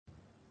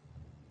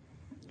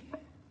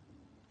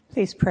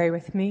Please pray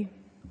with me.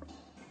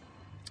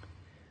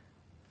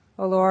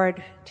 O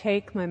Lord,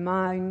 take my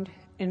mind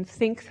and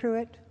think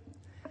through it.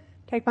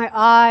 Take my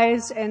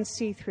eyes and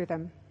see through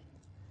them.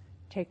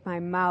 Take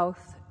my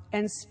mouth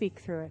and speak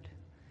through it.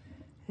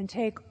 And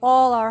take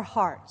all our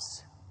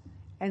hearts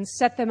and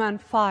set them on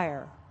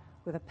fire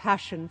with a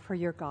passion for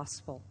your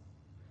gospel.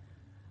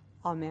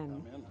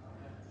 Amen. Amen.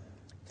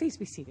 Please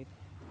be seated.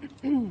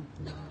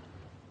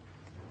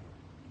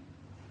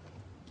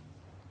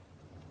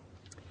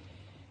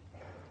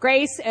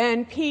 Grace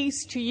and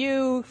peace to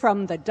you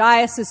from the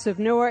Diocese of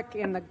Newark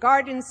in the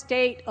Garden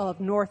State of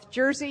North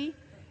Jersey,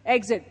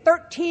 exit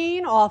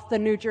 13 off the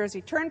New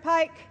Jersey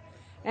Turnpike,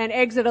 and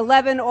exit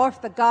 11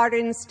 off the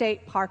Garden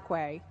State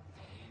Parkway,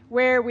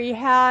 where we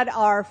had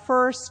our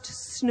first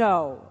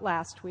snow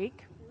last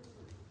week.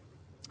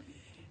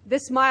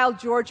 This mild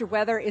Georgia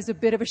weather is a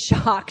bit of a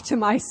shock to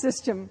my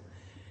system,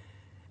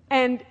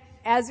 and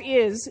as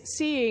is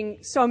seeing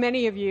so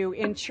many of you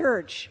in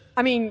church.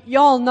 I mean,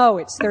 y'all know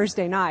it's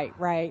Thursday night,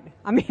 right?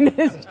 I mean,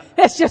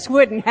 this just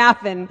wouldn't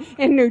happen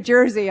in New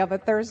Jersey of a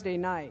Thursday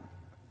night.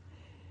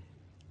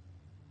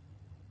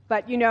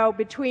 But, you know,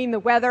 between the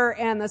weather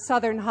and the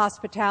southern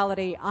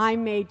hospitality, I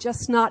may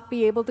just not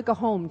be able to go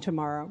home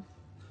tomorrow.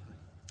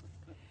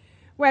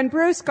 When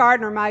Bruce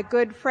Gardner, my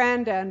good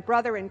friend and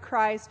brother in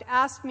Christ,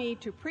 asked me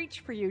to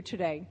preach for you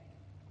today,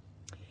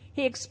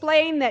 he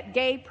explained that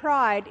Gay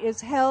Pride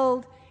is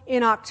held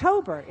in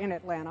October in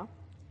Atlanta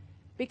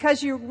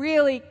because you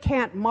really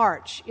can't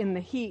march in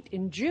the heat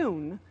in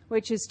June,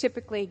 which is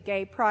typically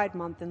Gay Pride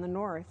Month in the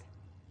North.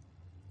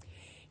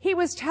 He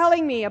was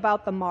telling me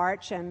about the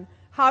march and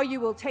how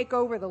you will take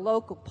over the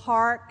local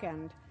park,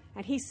 and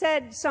he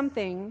said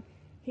something,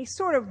 he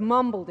sort of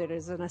mumbled it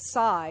as an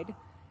aside,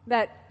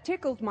 that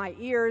tickled my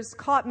ears,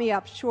 caught me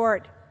up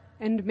short,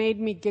 and made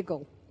me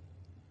giggle.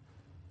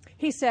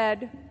 He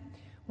said,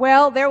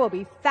 well, there will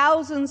be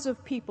thousands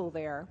of people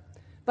there,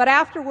 but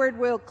afterward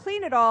we'll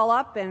clean it all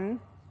up and,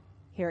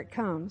 here it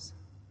comes,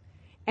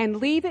 and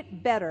leave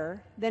it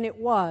better than it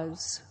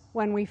was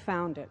when we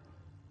found it.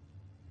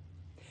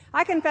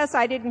 I confess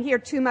I didn't hear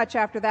too much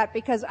after that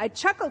because I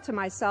chuckled to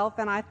myself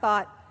and I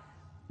thought,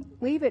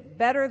 leave it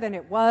better than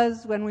it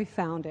was when we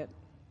found it.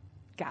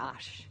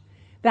 Gosh,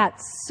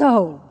 that's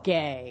so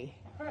gay.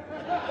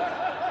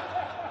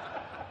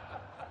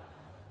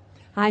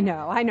 I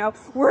know.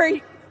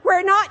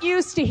 We're not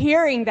used to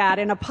hearing that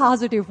in a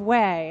positive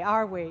way,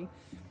 are we?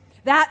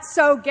 That's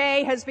so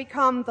gay has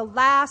become the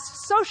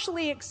last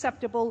socially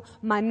acceptable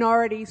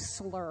minority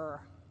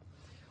slur.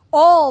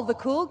 All the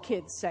cool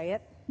kids say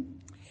it.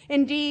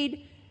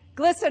 Indeed,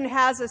 GLSEN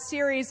has a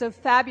series of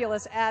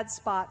fabulous ad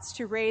spots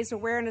to raise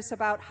awareness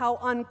about how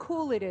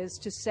uncool it is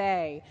to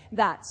say,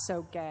 that's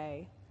so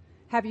gay.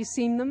 Have you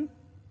seen them?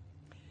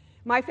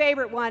 My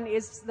favorite one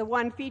is the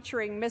one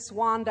featuring Miss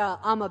Wanda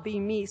I'ma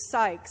Be Me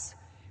Sykes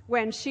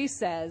when she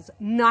says,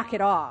 knock it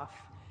off.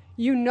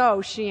 You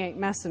know she ain't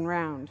messing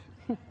around.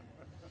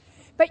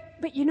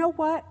 But you know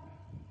what?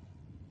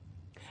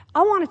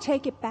 I want to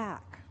take it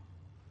back.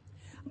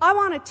 I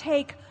want to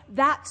take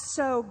 "that's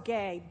so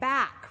gay"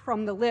 back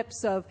from the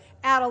lips of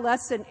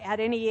adolescent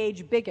at any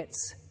age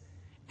bigots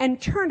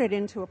and turn it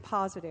into a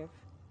positive.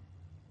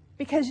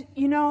 Because,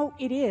 you know,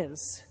 it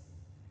is.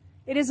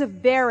 It is a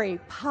very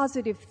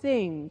positive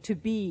thing to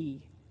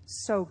be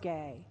so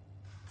gay.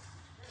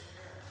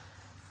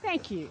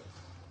 Thank you.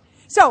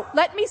 So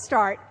let me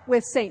start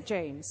with St.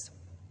 James.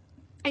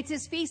 It's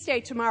his feast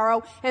day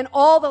tomorrow, and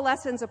all the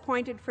lessons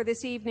appointed for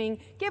this evening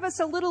give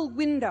us a little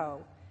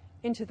window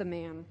into the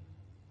man.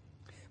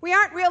 We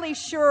aren't really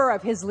sure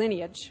of his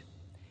lineage.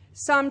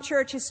 Some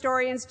church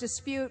historians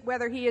dispute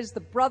whether he is the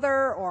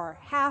brother or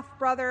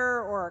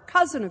half-brother or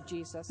cousin of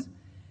Jesus.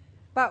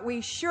 But we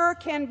sure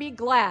can be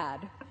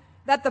glad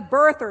that the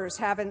birthers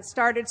haven't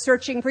started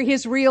searching for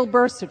his real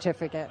birth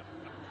certificate.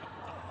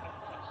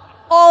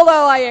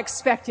 Although I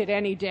expect it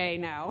any day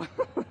now.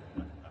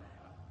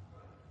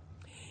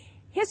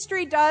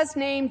 History does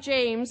name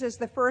James as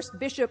the first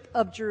bishop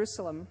of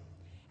Jerusalem,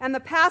 and the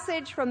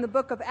passage from the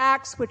book of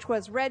Acts, which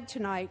was read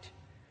tonight,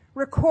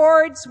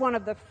 records one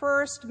of the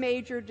first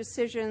major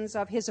decisions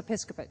of his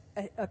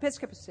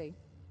episcopacy.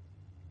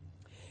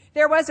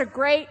 There was a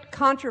great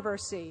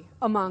controversy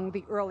among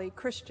the early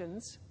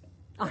Christians.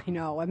 I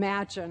know,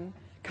 imagine,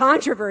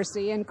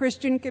 controversy in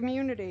Christian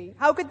community.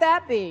 How could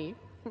that be?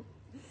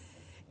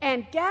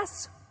 And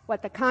guess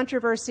what the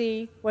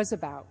controversy was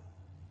about?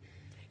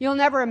 You'll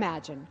never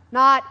imagine,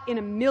 not in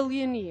a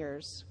million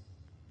years.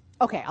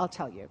 Okay, I'll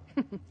tell you.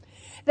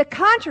 The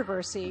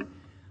controversy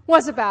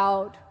was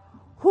about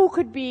who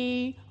could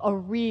be a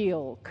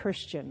real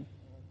Christian.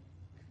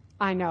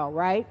 I know,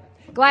 right?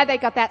 Glad they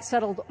got that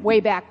settled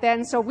way back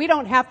then, so we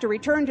don't have to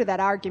return to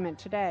that argument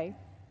today.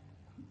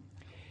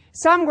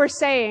 Some were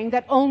saying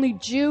that only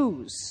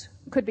Jews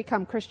could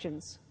become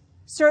Christians,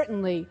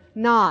 certainly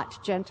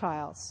not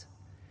Gentiles.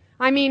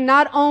 I mean,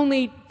 not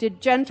only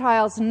did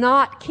Gentiles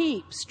not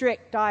keep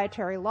strict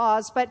dietary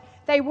laws, but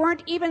they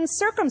weren't even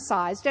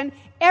circumcised, and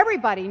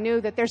everybody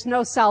knew that there's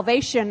no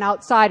salvation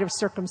outside of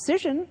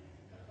circumcision.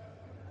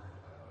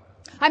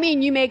 I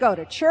mean, you may go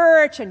to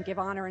church and give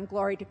honor and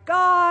glory to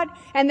God,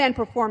 and then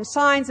perform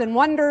signs and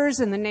wonders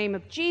in the name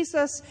of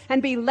Jesus,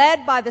 and be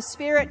led by the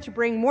Spirit to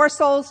bring more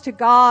souls to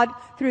God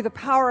through the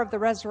power of the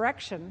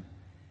resurrection.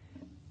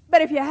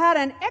 But if you had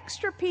an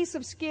extra piece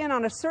of skin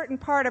on a certain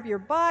part of your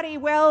body,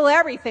 well,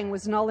 everything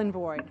was null and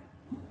void.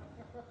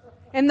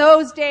 In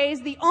those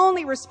days, the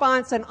only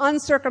response an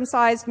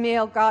uncircumcised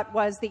male got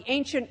was the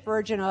ancient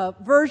version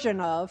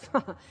of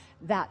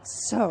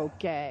that's so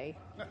gay.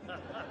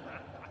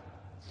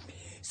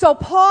 So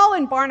Paul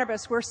and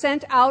Barnabas were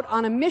sent out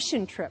on a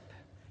mission trip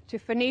to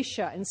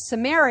Phoenicia and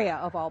Samaria,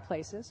 of all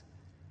places.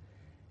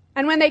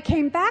 And when they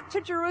came back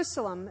to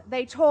Jerusalem,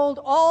 they told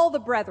all the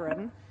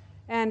brethren,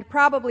 and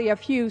probably a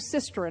few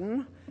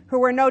sistren, who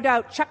were no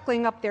doubt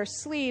chuckling up their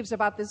sleeves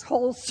about this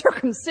whole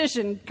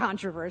circumcision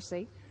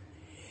controversy,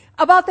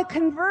 about the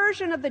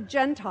conversion of the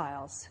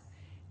Gentiles,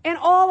 and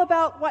all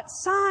about what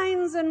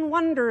signs and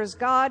wonders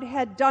God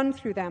had done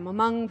through them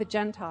among the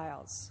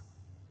Gentiles.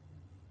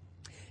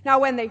 Now,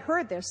 when they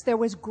heard this, there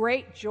was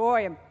great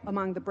joy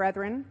among the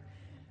brethren,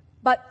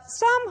 but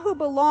some who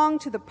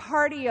belonged to the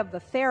party of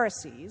the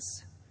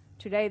Pharisees,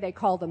 today they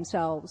call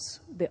themselves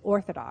the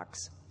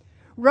Orthodox,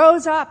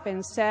 rose up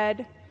and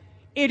said,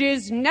 "It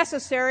is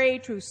necessary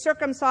to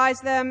circumcise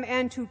them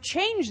and to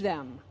change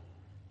them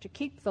to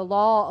keep the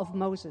law of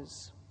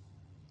Moses."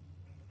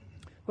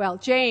 Well,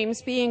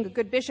 James, being a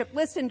good bishop,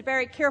 listened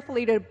very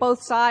carefully to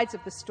both sides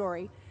of the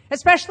story,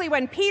 especially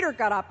when Peter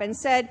got up and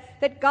said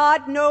that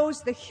God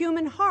knows the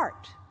human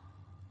heart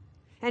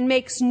and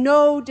makes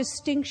no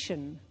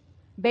distinction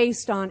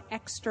based on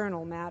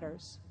external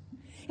matters.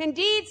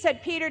 "Indeed,"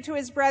 said Peter to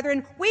his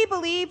brethren, "we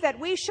believe that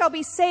we shall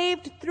be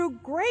saved through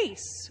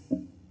grace,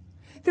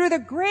 through the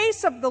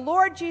grace of the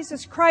Lord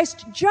Jesus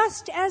Christ,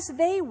 just as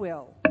they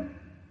will."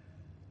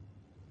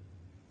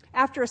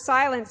 After a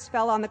silence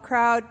fell on the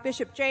crowd,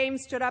 Bishop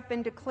James stood up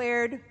and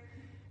declared,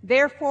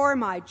 "Therefore,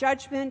 my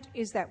judgment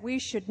is that we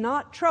should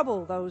not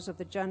trouble those of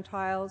the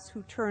Gentiles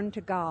who turn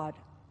to God."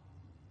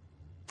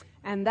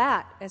 And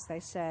that, as they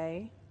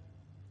say,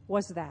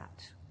 was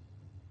that.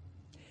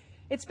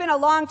 It's been a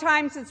long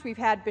time since we've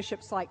had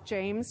bishops like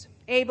James,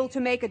 able to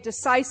make a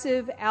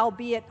decisive,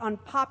 albeit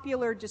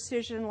unpopular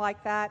decision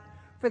like that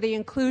for the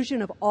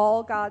inclusion of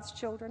all God's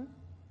children.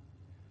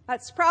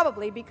 That's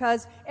probably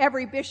because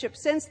every bishop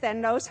since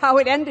then knows how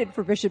it ended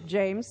for Bishop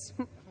James.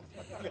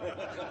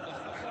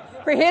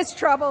 For his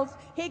troubles,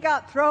 he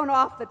got thrown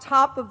off the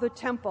top of the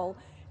temple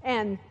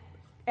and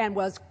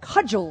was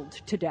cudgeled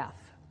to death.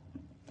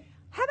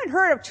 Haven't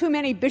heard of too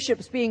many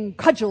bishops being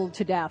cudgeled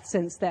to death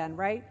since then,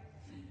 right?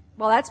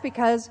 Well, that's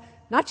because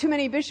not too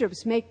many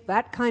bishops make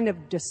that kind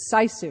of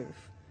decisive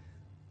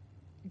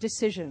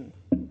decision.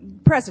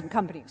 Present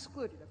company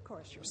excluded, of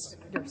course,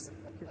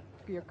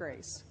 your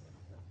grace.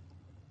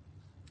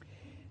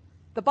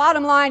 The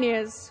bottom line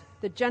is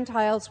the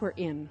Gentiles were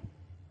in.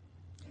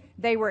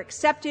 They were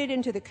accepted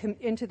into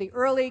the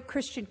early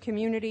Christian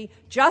community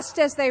just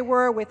as they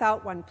were,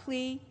 without one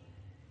plea,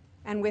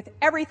 and with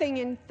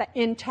everything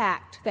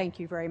intact. Thank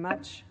you very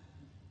much.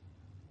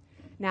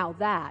 Now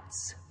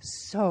that's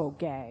so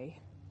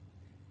gay.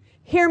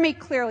 Hear me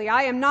clearly.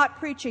 I am not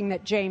preaching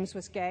that James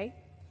was gay.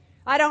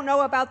 I don't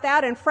know about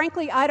that, and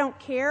frankly, I don't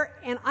care,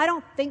 and I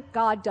don't think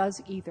God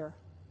does either.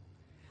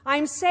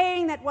 I'm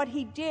saying that what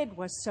he did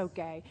was so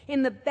gay,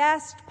 in the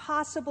best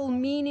possible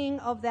meaning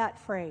of that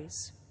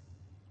phrase.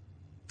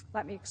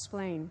 Let me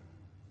explain.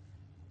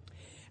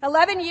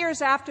 11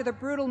 years after the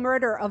brutal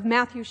murder of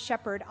Matthew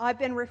Shepard, I've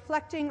been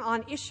reflecting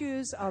on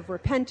issues of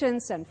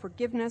repentance and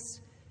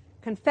forgiveness,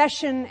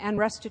 confession and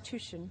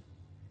restitution,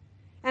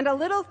 and a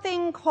little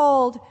thing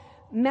called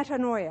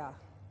metanoia,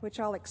 which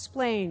I'll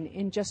explain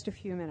in just a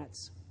few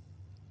minutes.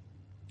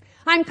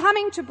 I'm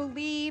coming to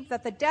believe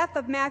that the death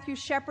of Matthew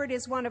Shepard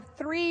is one of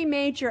three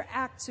major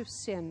acts of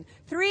sin,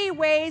 three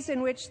ways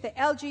in which the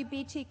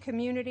LGBT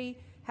community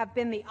have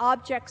been the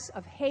objects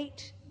of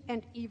hate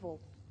and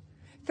evil.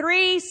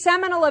 Three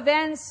seminal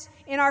events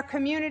in our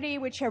community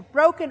which have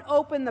broken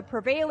open the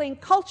prevailing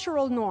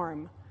cultural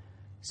norm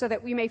so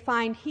that we may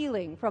find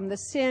healing from the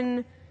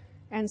sin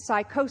and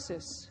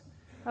psychosis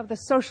of the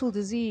social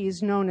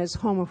disease known as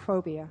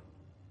homophobia.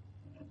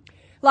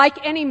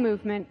 Like any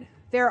movement,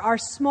 there are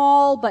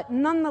small but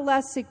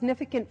nonetheless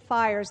significant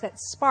fires that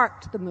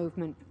sparked the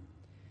movement.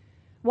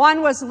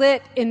 One was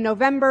lit in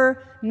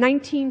November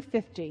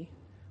 1950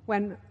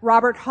 when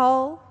Robert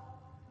Hull,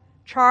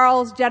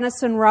 Charles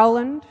Dennison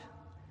Rowland,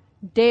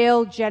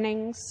 Dale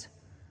Jennings,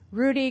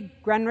 Rudy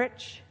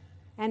Grenrich,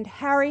 and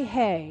Harry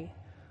Hay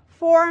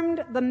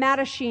formed the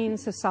Mattachine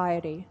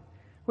Society,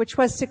 which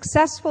was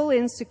successful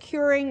in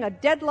securing a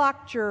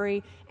deadlocked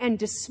jury and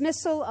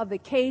dismissal of the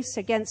case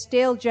against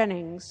Dale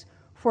Jennings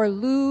for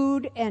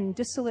lewd and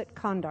dissolute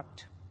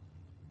conduct.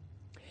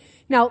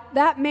 Now,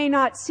 that may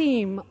not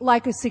seem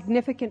like a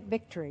significant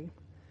victory,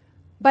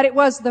 but it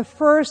was the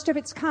first of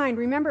its kind.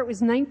 Remember, it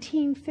was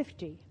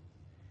 1950.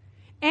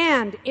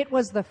 And it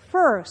was the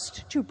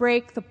first to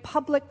break the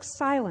public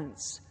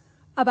silence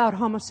about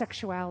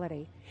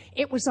homosexuality.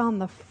 It was on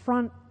the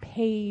front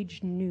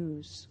page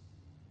news.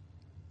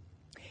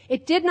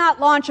 It did not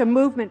launch a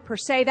movement per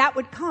se, that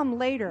would come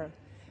later.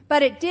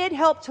 But it did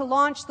help to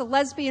launch the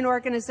lesbian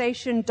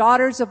organization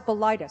Daughters of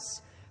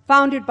Bilitis,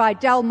 founded by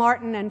Del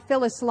Martin and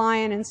Phyllis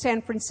Lyon in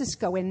San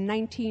Francisco in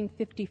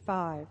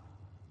 1955.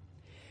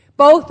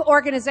 Both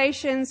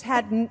organizations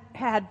had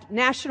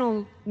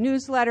national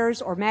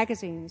newsletters or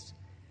magazines.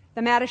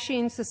 The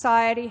Mattachine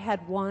Society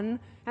had one,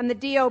 and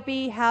the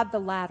DOB had the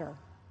latter.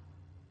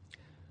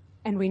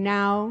 And we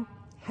now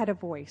had a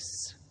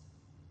voice.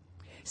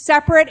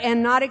 Separate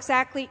and not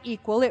exactly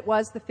equal, it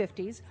was the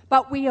 50s,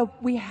 but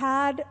we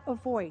had a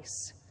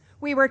voice.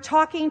 We were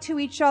talking to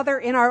each other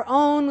in our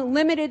own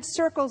limited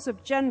circles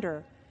of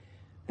gender,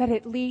 but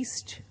at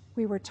least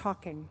we were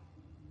talking.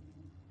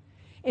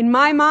 In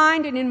my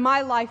mind and in my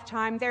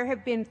lifetime, there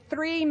have been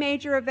 3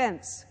 major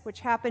events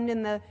which happened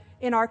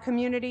in our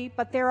community,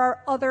 but there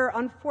are other,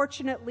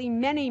 unfortunately,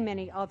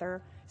 many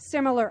other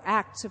similar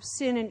acts of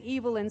sin and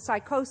evil and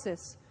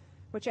psychosis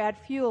which add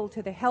fuel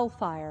to the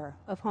hellfire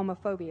of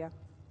homophobia.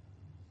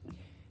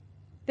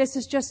 This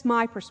is just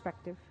my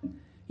perspective.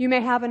 You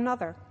may have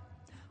another.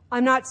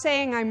 I'm not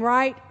saying I'm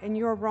right and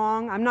you're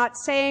wrong. I'm not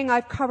saying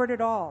I've covered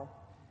it all.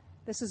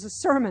 This is a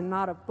sermon,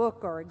 not a book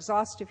or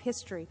exhaustive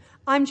history.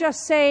 I'm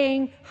just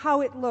saying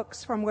how it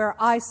looks from where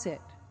I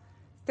sit,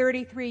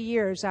 33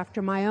 years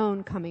after my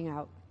own coming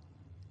out.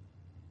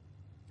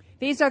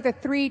 These are the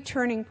 3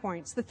 turning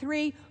points, the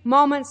 3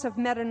 moments of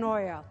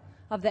metanoia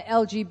of the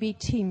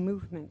LGBT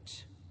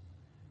movement.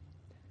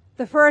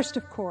 The first,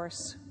 of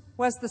course,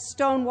 was the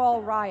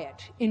Stonewall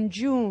riot in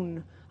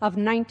June of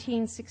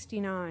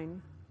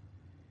 1969.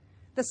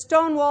 The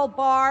Stonewall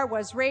Bar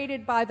was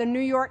raided by the New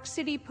York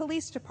City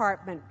Police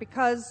Department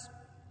because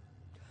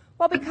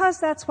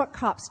that's what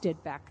cops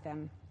did back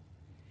then.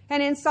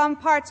 And in some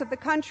parts of the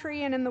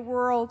country and in the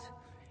world,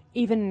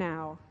 even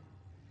now.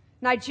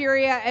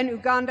 Nigeria and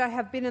Uganda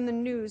have been in the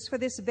news for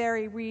this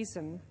very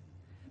reason.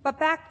 But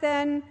back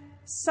then,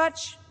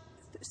 such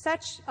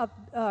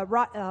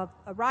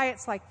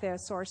riots like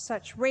this or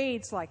such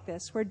raids like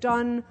this were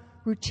done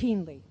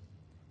routinely,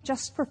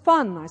 just for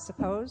fun, I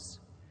suppose.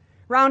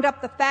 Round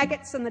up the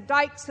faggots and the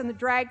dykes and the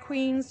drag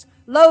queens,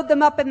 load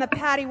them up in the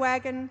paddy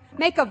wagon,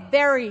 make a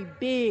very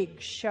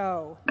big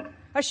show.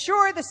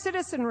 Assure the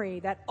citizenry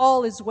that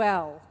all is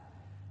well.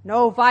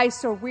 No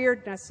vice or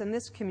weirdness in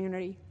this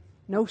community.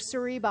 No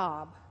siree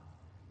Bob.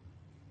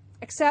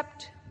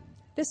 Except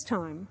this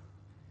time,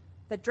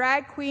 the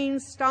drag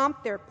queens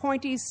stomped their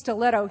pointy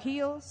stiletto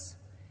heels,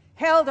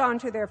 held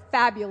onto their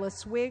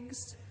fabulous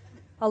wigs,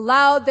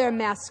 allowed their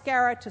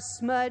mascara to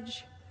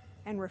smudge,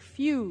 and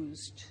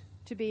refused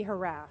to be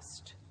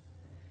harassed.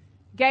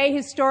 Gay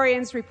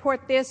historians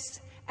report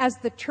this as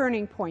the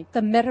turning point,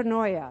 the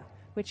metanoia,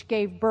 which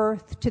gave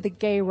birth to the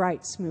gay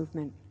rights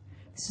movement.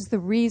 This is the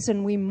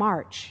reason we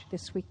march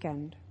this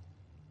weekend.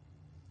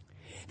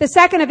 The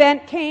second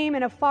event came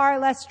in a far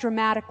less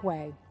dramatic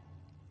way.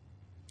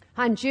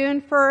 On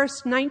June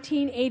 1st,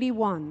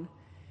 1981,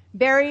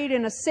 buried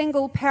in a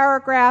single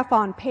paragraph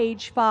on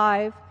page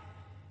 5,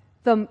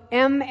 the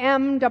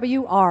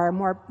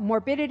MMWR,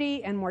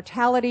 Morbidity and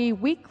Mortality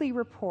Weekly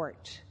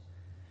Report,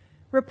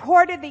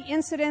 reported the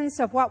incidence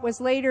of what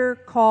was later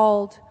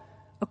called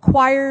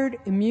Acquired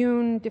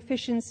Immune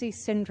Deficiency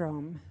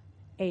Syndrome,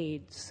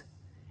 AIDS,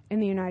 in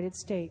the United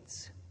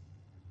States.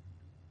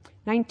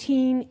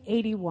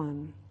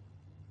 1981.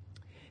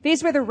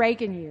 These were the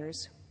Reagan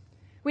years.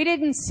 We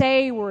didn't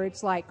say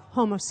words like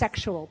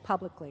homosexual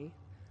publicly,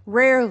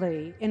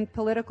 rarely in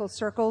political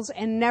circles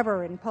and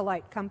never in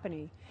polite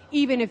company,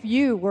 even if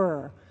you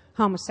were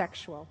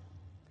homosexual.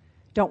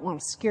 Don't want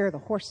to scare the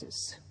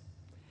horses.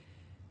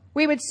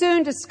 We would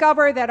soon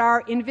discover that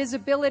our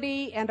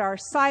invisibility and our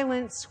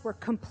silence were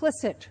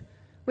complicit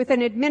with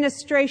an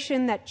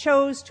administration that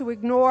chose to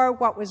ignore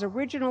what was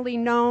originally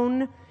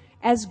known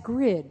as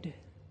GRID,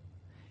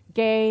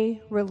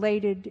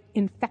 gay-related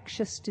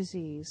infectious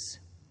disease.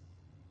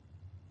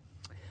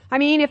 I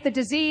mean, if the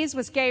disease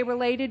was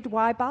gay-related,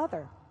 why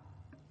bother?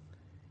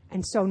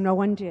 And so no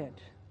one did.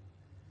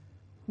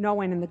 No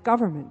one in the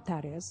government,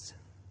 that is.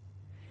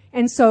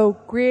 And so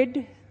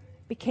GRID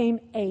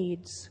became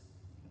AIDS.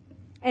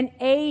 And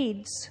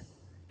AIDS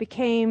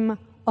became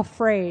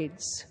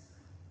afraids,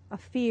 a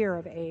fear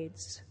of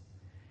AIDS.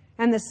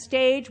 And the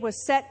stage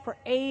was set for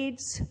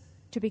AIDS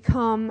to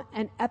become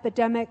an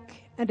epidemic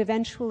and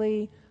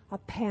eventually a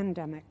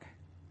pandemic.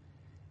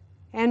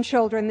 And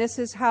children, this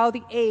is how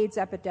the AIDS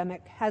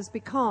epidemic has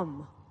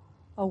become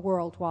a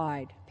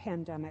worldwide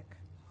pandemic.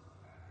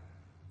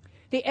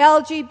 The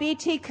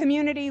LGBT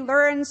community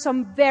learned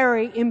some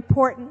very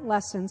important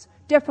lessons,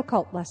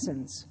 difficult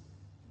lessons.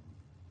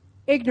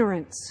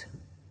 Ignorance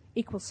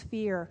equals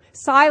fear.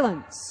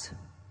 Silence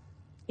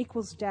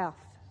equals death.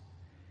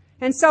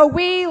 And so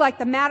we, like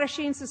the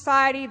Mattachine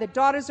Society, the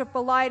Daughters of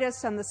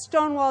Bilitis, and the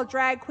Stonewall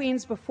drag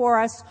queens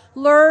before us,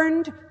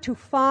 learned to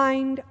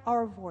find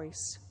our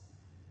voice.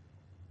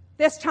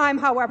 This time,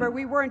 however,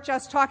 we weren't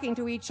just talking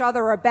to each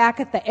other or back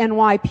at the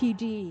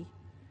NYPD.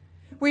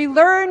 We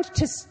learned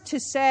to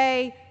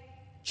say,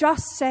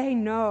 just say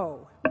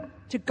no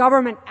to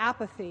government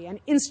apathy and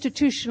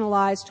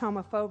institutionalized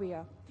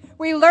homophobia.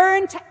 We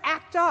learned to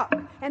act up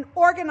and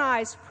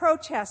organize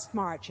protest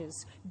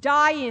marches,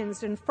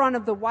 die-ins in front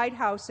of the White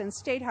House and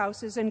state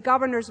houses and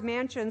governors'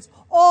 mansions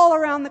all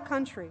around the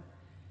country.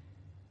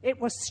 It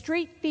was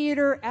street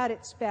theater at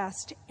its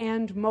best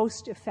and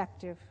most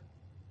effective.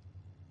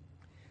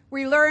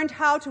 We learned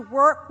how to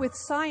work with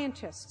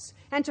scientists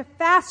and to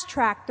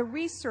fast-track the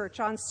research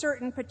on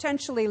certain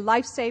potentially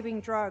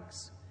life-saving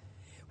drugs.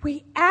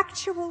 We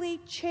actually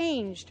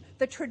changed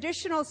the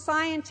traditional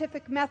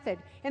scientific method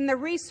in the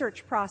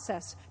research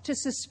process to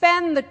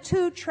suspend the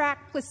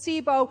two-track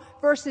placebo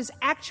versus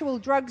actual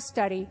drug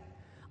study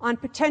on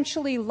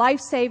potentially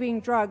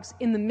life-saving drugs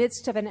in the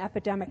midst of an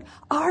epidemic.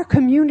 Our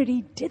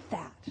community did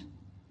that.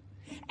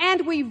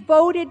 And we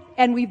voted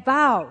and we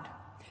vowed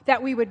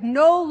that we would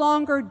no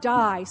longer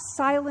die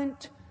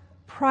silent,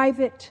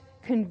 private,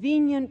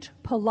 convenient,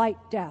 polite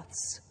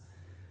deaths,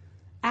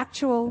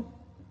 actual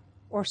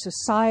or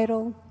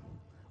societal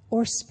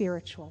or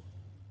spiritual.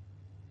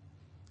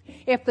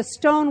 If the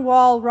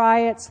Stonewall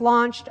riots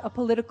launched a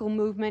political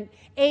movement,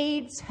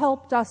 AIDS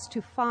helped us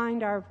to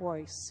find our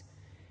voice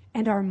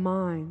and our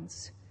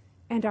minds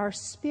and our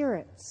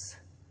spirits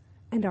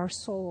and our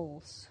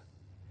souls.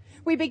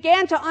 We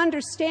began to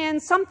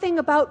understand something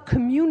about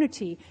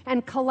community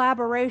and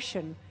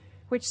collaboration,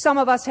 which some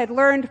of us had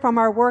learned from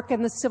our work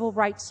in the civil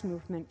rights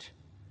movement.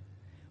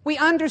 We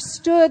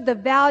understood the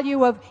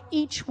value of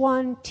each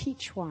one,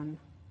 teach one.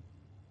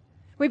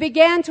 We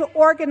began to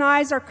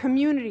organize our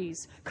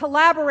communities,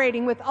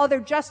 collaborating with other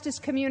justice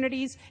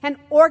communities and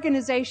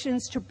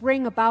organizations to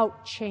bring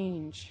about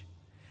change,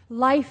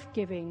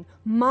 life-giving,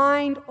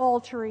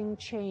 mind-altering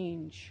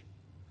change.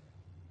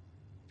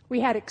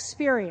 We had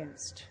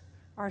experienced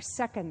our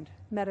second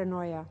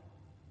metanoia.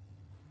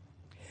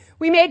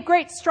 We made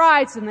great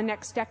strides in the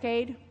next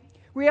decade,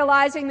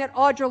 realizing that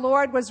Audre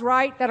Lorde was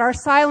right, that our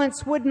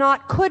silence could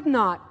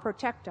not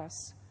protect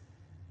us.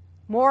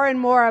 More and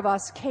more of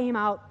us came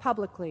out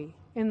publicly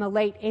in the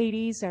late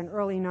 80s and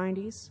early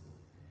 90s.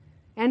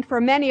 And for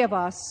many of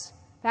us,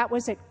 that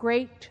was at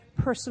great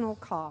personal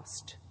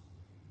cost.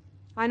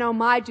 I know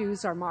my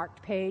dues are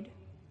marked paid.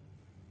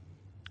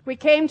 We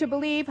came to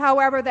believe,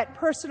 however, that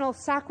personal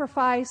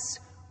sacrifice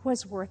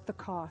was worth the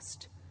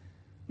cost,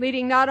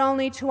 leading not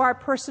only to our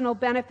personal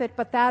benefit,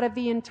 but that of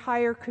the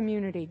entire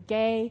community,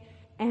 gay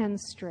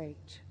and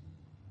straight.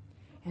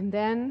 And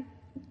then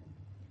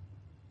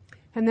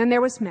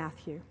there was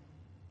Matthew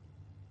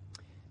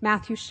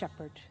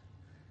Shepard,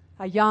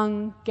 a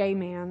young gay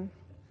man,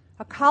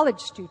 a college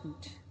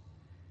student,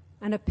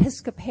 an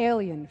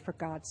Episcopalian, for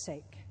God's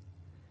sake,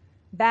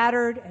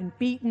 battered and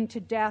beaten to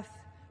death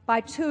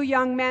by two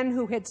young men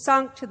who had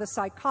sunk to the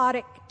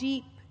psychotic,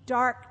 deep,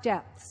 dark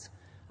depths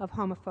of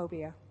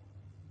homophobia.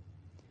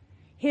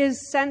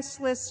 His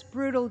senseless,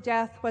 brutal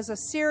death was a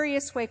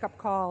serious wake-up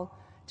call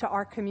to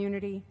our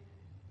community,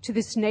 to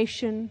this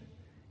nation,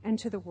 and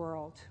to the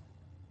world.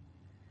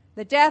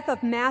 The death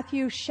of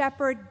Matthew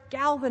Shepard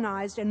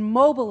galvanized and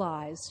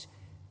mobilized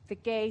the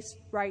gay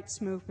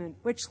rights movement,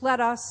 which led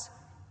us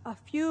a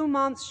few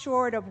months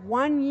short of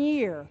 1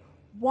 year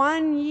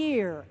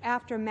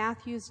after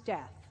Matthew's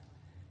death,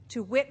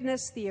 to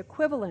witness the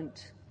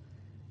equivalent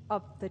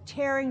of the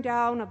tearing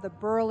down of the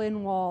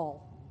Berlin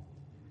Wall,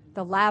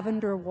 the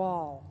Lavender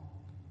Wall,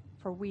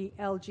 for we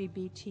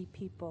LGBT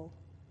people,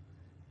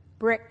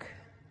 brick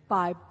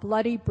by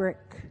bloody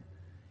brick,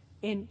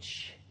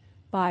 inch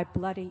by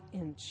bloody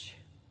inch.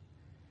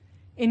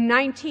 In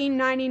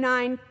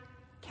 1999,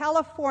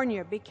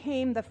 California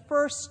became the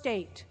first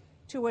state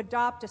to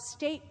adopt a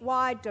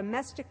statewide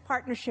domestic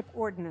partnership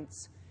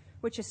ordinance,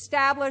 which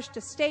established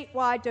a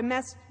statewide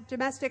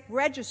domestic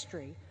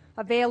registry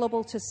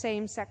available to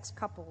same-sex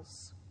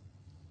couples.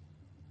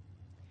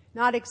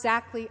 Not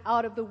exactly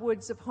out of the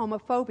woods of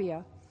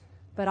homophobia,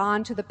 but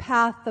onto the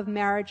path of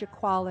marriage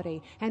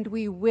equality, and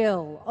we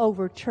will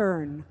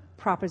overturn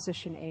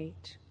Proposition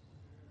 8.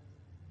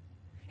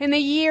 In the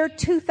year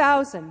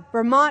 2000,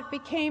 Vermont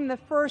became the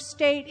first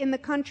state in the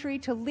country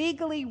to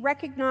legally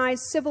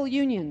recognize civil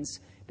unions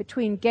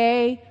between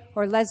gay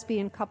or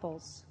lesbian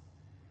couples.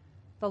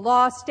 The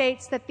law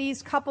states that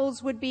these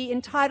couples would be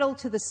entitled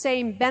to the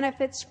same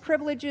benefits,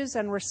 privileges,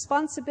 and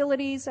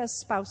responsibilities as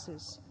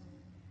spouses.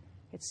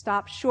 It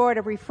stops short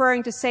of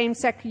referring to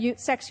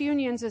same-sex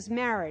unions as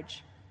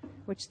marriage,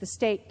 which the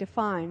state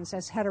defines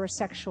as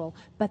heterosexual,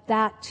 but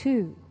that,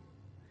 too,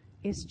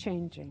 is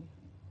changing.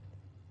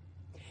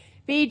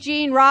 B.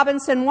 Gene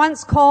Robinson,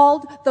 once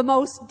called the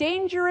most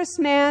dangerous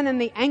man in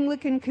the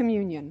Anglican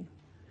Communion,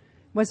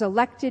 was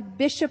elected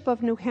Bishop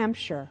of New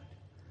Hampshire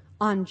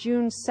on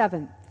June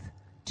 7th,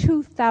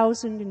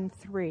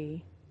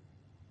 2003,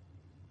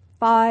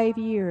 5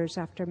 years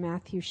after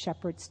Matthew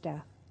Shepard's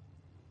death.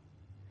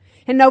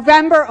 In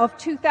November of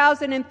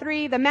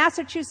 2003, the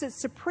Massachusetts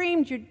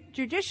Supreme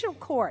Judicial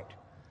Court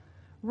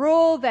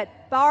ruled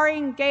that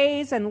barring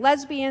gays and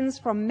lesbians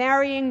from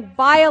marrying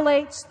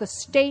violates the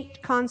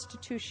state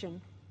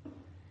constitution.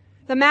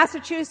 The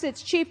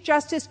Massachusetts Chief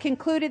Justice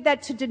concluded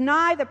that to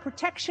deny the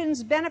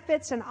protections,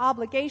 benefits, and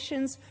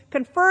obligations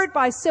conferred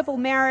by civil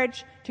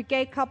marriage to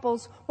gay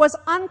couples was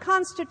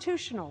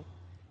unconstitutional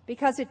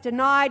because it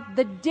denied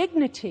the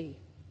dignity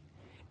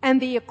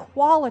and the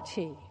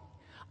equality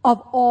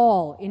of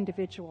all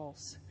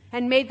individuals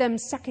and made them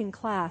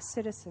second-class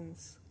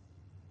citizens.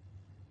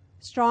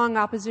 Strong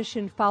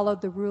opposition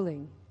followed the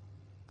ruling,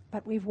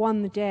 but we've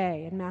won the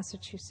day in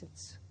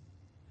Massachusetts.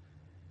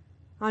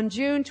 On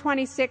June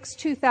 26,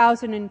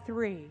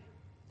 2003,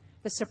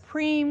 the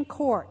Supreme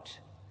Court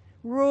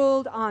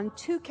ruled on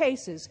two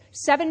cases,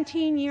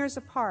 17 years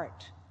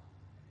apart,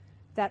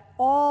 that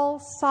all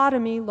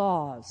sodomy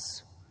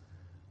laws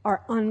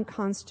are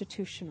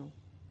unconstitutional.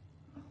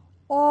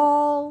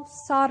 All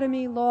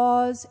sodomy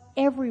laws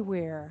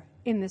everywhere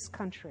in this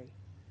country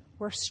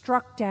were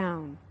struck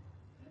down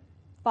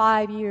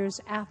 5 years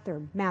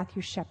after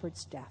Matthew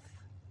Shepard's death.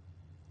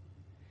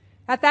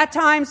 At that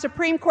time,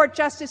 Supreme Court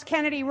Justice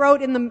Kennedy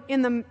wrote in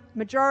the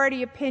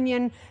majority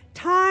opinion,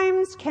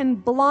 "Times can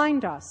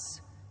blind us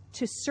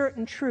to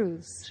certain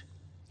truths,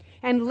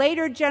 and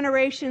later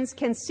generations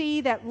can see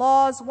that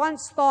laws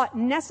once thought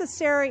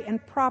necessary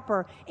and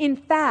proper, in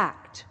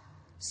fact,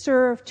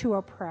 serve to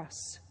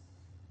oppress.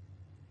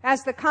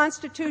 As the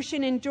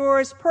Constitution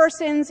endures,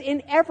 persons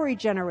in every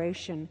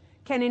generation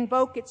can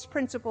invoke its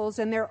principles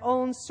in their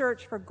own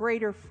search for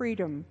greater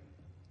freedom."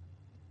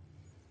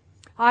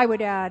 I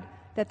would add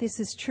that this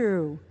is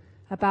true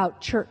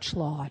about church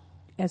law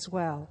as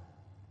well.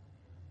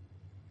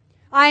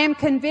 I am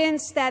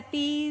convinced that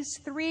these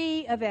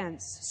three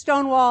events,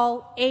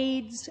 Stonewall,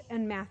 AIDS,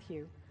 and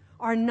Matthew,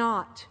 are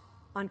not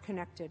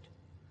unconnected.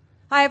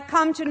 I have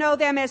come to know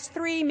them as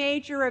three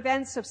major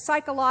events of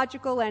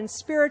psychological and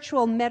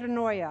spiritual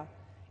metanoia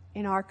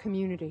in our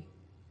community.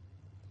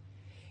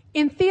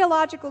 In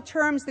theological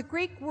terms, the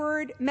Greek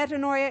word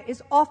metanoia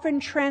is often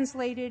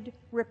translated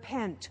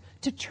repent,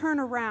 to turn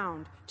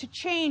around, to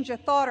change a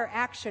thought or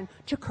action,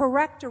 to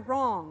correct a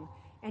wrong,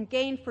 and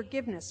gain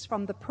forgiveness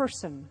from the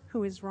person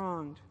who is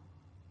wronged.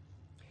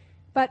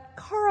 But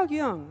Carl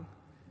Jung,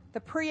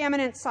 the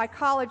preeminent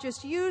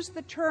psychologist, used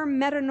the term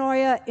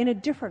metanoia in a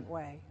different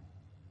way.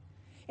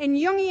 In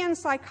Jungian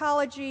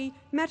psychology,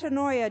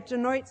 metanoia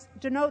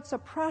denotes a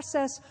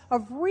process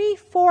of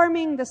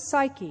reforming the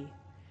psyche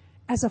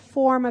as a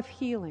form of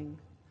healing,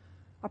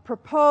 a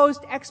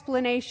proposed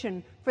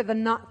explanation for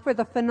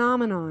the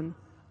phenomenon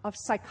of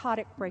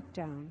psychotic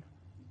breakdown.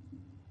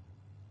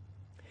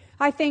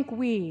 I think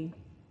we,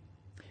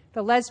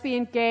 the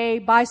lesbian, gay,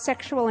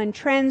 bisexual, and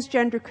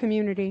transgender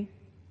community,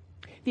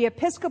 the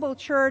Episcopal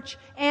Church,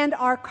 and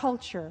our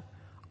culture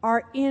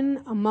are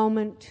in a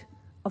moment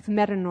of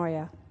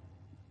metanoia.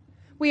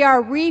 We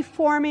are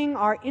reforming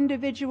our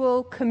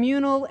individual,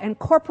 communal, and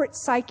corporate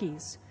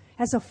psyches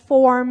as a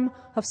form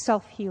of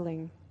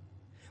self-healing.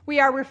 We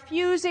are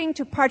refusing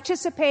to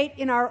participate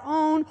in our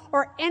own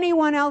or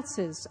anyone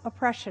else's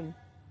oppression.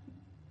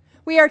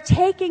 We are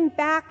taking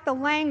back the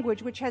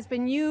language which has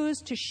been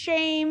used to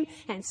shame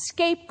and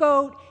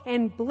scapegoat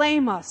and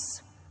blame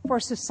us for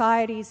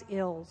society's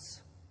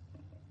ills.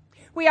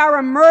 We are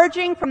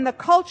emerging from the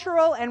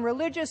cultural and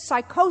religious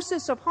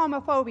psychosis of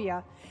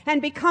homophobia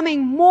and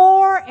becoming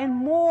more and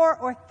more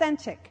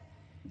authentic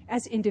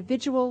as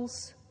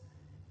individuals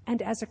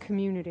and as a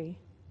community.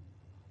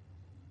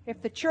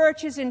 If the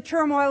church is in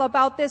turmoil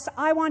about this,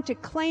 I want to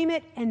claim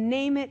it and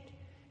name it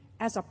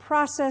as a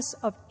process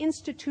of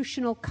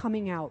institutional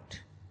coming out.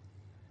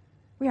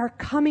 We are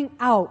coming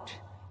out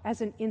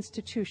as an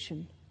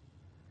institution.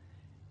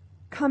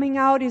 Coming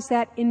out is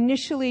that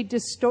initially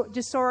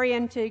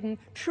disorienting,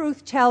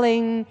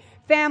 truth-telling,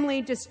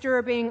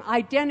 family-disturbing,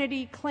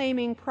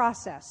 identity-claiming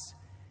process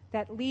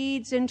that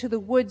leads into the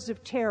woods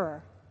of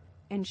terror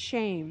and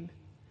shame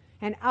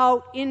and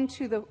out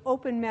into the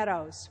open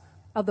meadows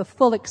of the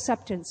full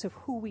acceptance of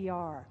who we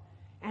are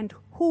and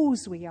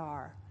whose we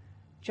are,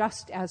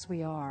 just as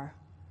we are,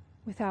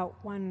 without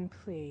one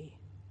plea.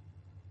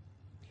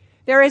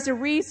 There is a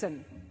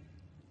reason,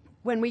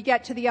 when we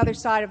get to the other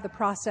side of the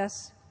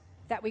process,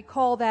 that we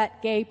call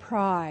that gay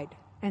pride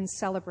and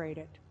celebrate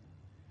it.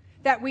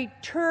 That we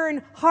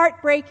turn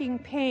heartbreaking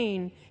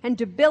pain and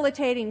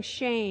debilitating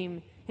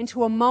shame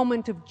into a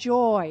moment of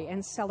joy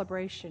and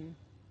celebration.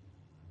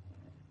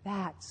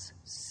 That's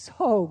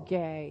so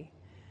gay.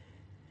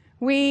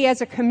 We as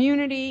a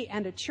community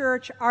and a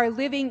church are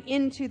living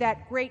into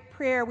that great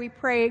prayer we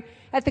pray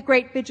at the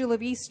great vigil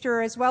of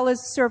Easter, as well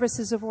as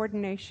services of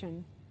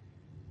ordination.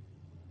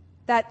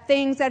 That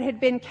things that had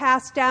been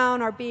cast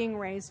down are being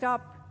raised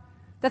up,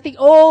 that the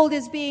old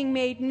is being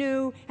made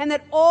new, and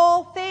that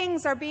all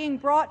things are being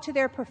brought to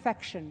their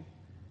perfection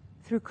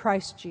through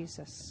Christ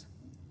Jesus.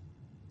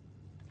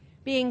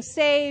 Being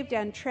saved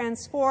and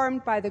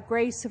transformed by the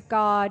grace of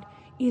God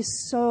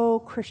is so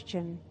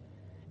Christian,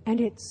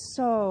 and it's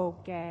so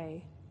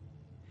gay.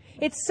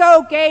 It's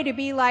so gay to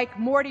be like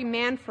Morty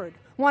Manford,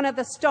 one of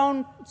the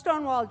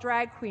Stonewall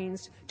drag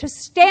queens, to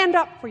stand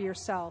up for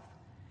yourself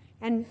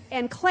and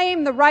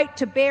claim the right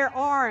to bear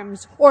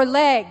arms or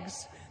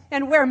legs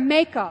and wear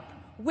makeup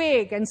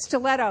wig and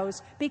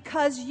stilettos,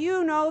 because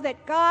you know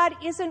that God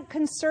isn't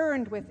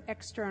concerned with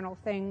external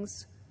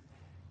things.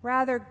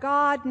 Rather,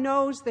 God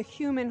knows the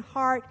human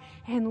heart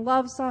and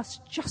loves us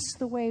just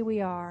the way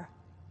we are.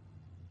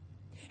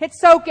 It's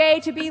so gay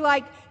to be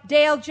like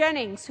Dale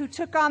Jennings, who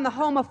took on the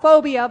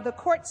homophobia of the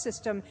court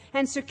system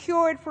and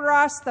secured for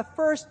us the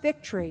first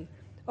victory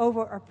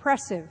over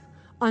oppressive,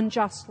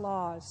 unjust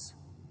laws.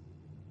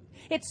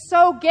 It's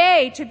so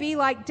gay to be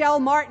like Del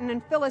Martin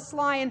and Phyllis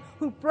Lyon,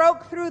 who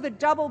broke through the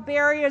double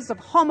barriers of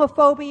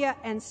homophobia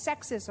and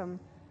sexism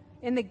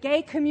in the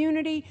gay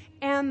community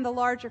and the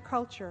larger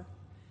culture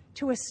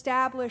to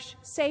establish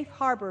safe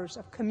harbors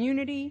of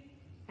community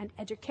and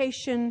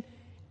education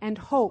and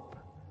hope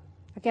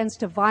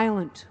against a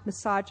violent,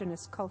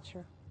 misogynist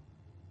culture.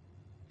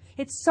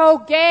 It's so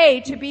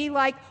gay to be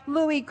like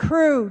Louis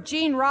Crew,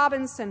 Gene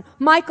Robinson,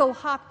 Michael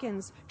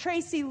Hopkins,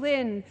 Tracy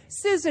Lynn,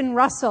 Susan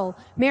Russell,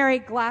 Mary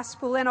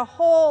Glasspool, and a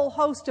whole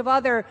host of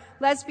other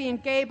lesbian,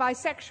 gay,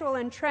 bisexual,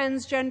 and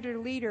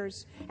transgender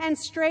leaders, and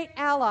straight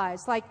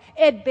allies like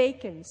Ed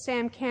Bacon,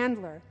 Sam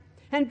Candler,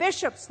 and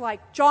bishops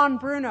like John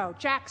Bruno,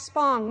 Jack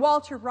Spong,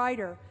 Walter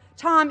Ryder,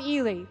 Tom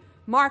Ely,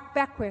 Mark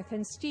Beckwith,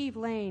 and Steve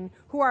Lane,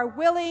 who are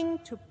willing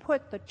to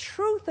put the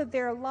truth of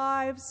their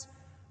lives,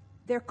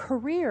 their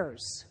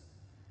careers,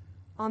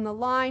 on the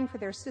line for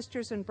their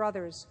sisters and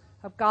brothers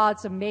of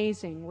God's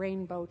amazing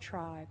rainbow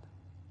tribe.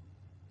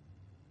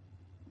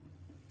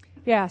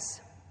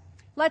 Yes,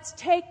 let's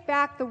take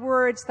back the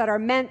words that are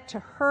meant to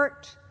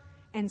hurt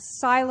and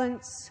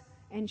silence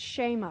and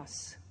shame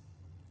us,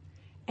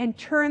 and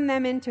turn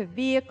them into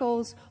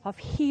vehicles of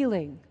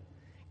healing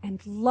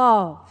and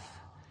love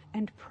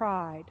and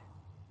pride.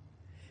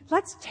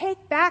 Let's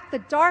take back the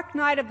dark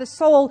night of the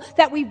soul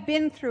that we've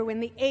been through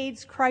in the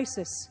AIDS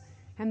crisis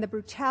and the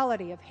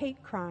brutality of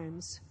hate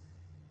crimes,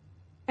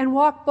 and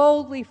walk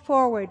boldly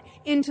forward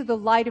into the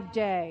light of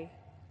day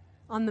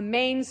on the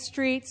main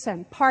streets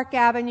and park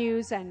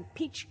avenues and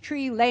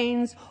Peachtree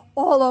lanes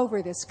all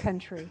over this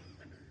country.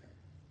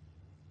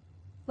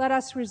 Let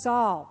us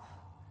resolve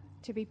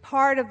to be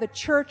part of the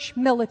church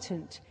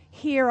militant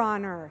here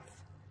on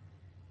earth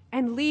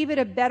and leave it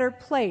a better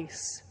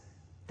place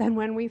than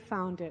when we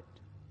found it.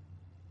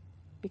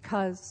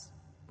 Because,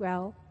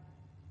 well,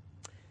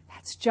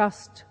 that's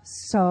just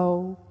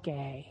so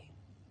gay.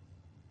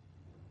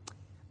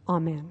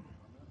 Amen.